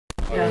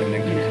And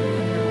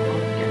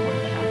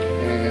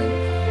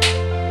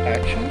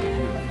action.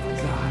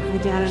 My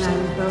dad and I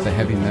were both. The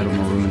heavy metal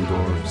maroon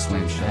door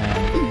slammed shut.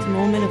 It's a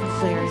moment of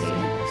clarity.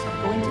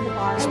 Going to the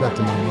bar.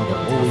 Expecting my mother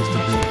always to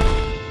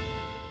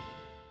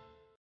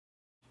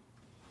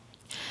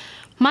be.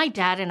 My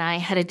dad and I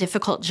had a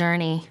difficult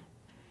journey.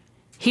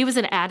 He was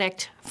an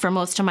addict for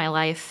most of my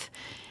life,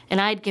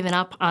 and I had given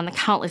up on the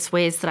countless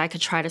ways that I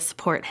could try to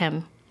support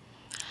him.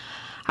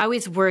 I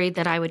was worried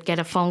that I would get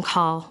a phone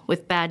call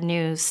with bad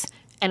news,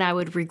 and I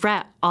would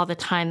regret all the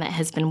time that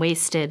has been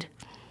wasted.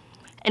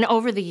 And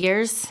over the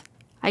years,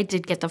 I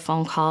did get the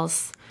phone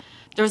calls.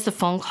 There was the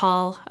phone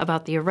call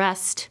about the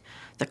arrest,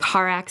 the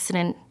car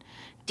accident,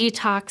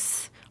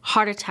 detox,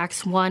 heart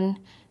attacks 1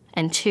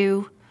 and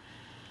 2.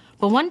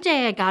 But one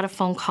day I got a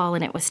phone call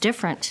and it was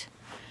different.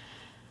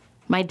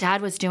 My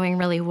dad was doing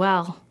really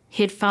well.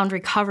 He had found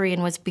recovery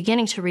and was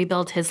beginning to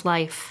rebuild his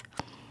life.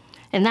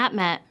 And that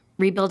meant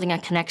rebuilding a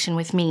connection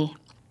with me.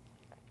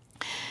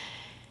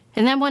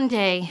 And then one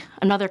day,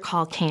 another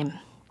call came.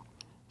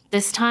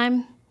 This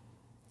time,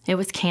 it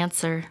was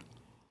cancer.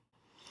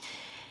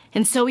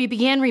 And so we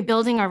began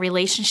rebuilding our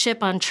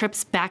relationship on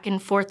trips back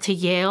and forth to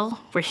Yale,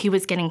 where he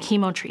was getting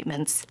chemo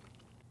treatments.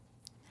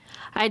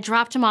 I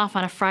dropped him off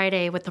on a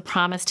Friday with the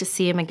promise to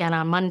see him again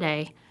on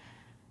Monday.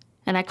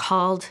 And I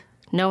called,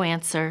 no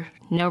answer,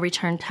 no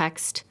return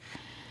text.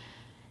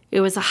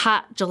 It was a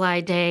hot July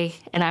day,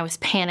 and I was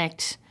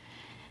panicked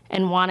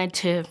and wanted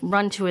to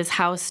run to his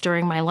house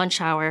during my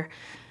lunch hour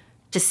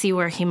to see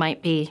where he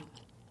might be.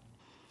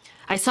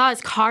 I saw his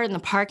car in the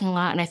parking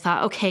lot, and I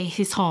thought, okay,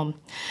 he's home.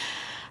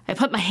 I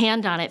put my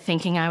hand on it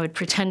thinking I would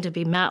pretend to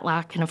be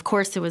Matlock, and of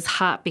course it was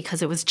hot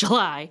because it was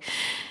July.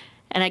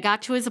 And I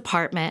got to his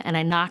apartment, and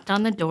I knocked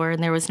on the door,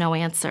 and there was no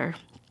answer.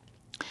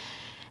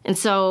 And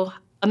so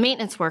a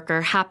maintenance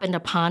worker happened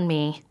upon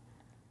me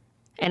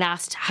and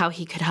asked how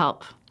he could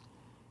help.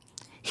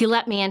 He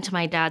let me into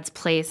my dad's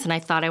place, and I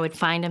thought I would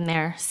find him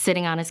there,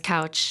 sitting on his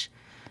couch,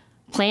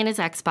 playing his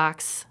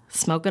Xbox,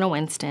 smoking a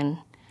Winston.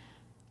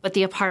 But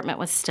the apartment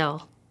was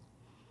still.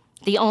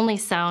 The only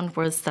sound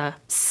was the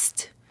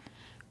psst,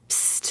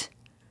 psst,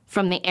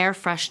 from the air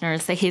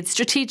fresheners that he had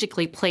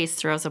strategically placed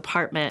through his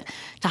apartment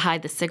to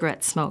hide the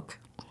cigarette smoke.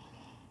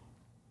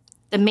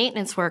 The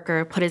maintenance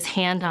worker put his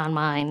hand on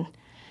mine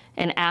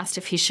and asked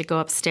if he should go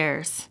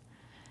upstairs.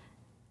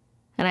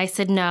 And I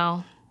said,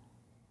 no.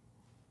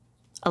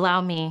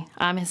 Allow me,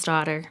 I'm his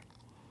daughter.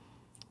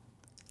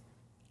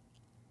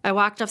 I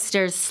walked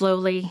upstairs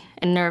slowly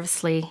and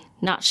nervously,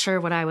 not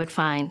sure what I would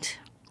find.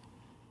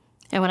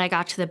 And when I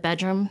got to the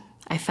bedroom,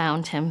 I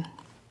found him.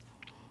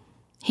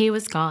 He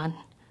was gone,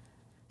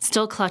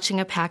 still clutching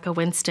a pack of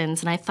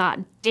Winstons, and I thought,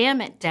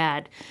 damn it,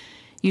 Dad,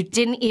 you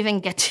didn't even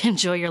get to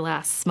enjoy your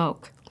last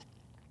smoke.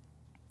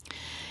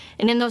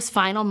 And in those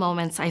final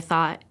moments, I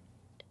thought,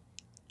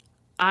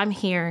 I'm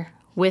here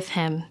with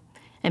him,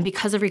 and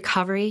because of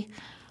recovery,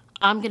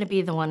 I'm gonna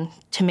be the one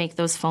to make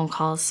those phone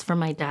calls for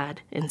my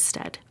dad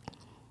instead.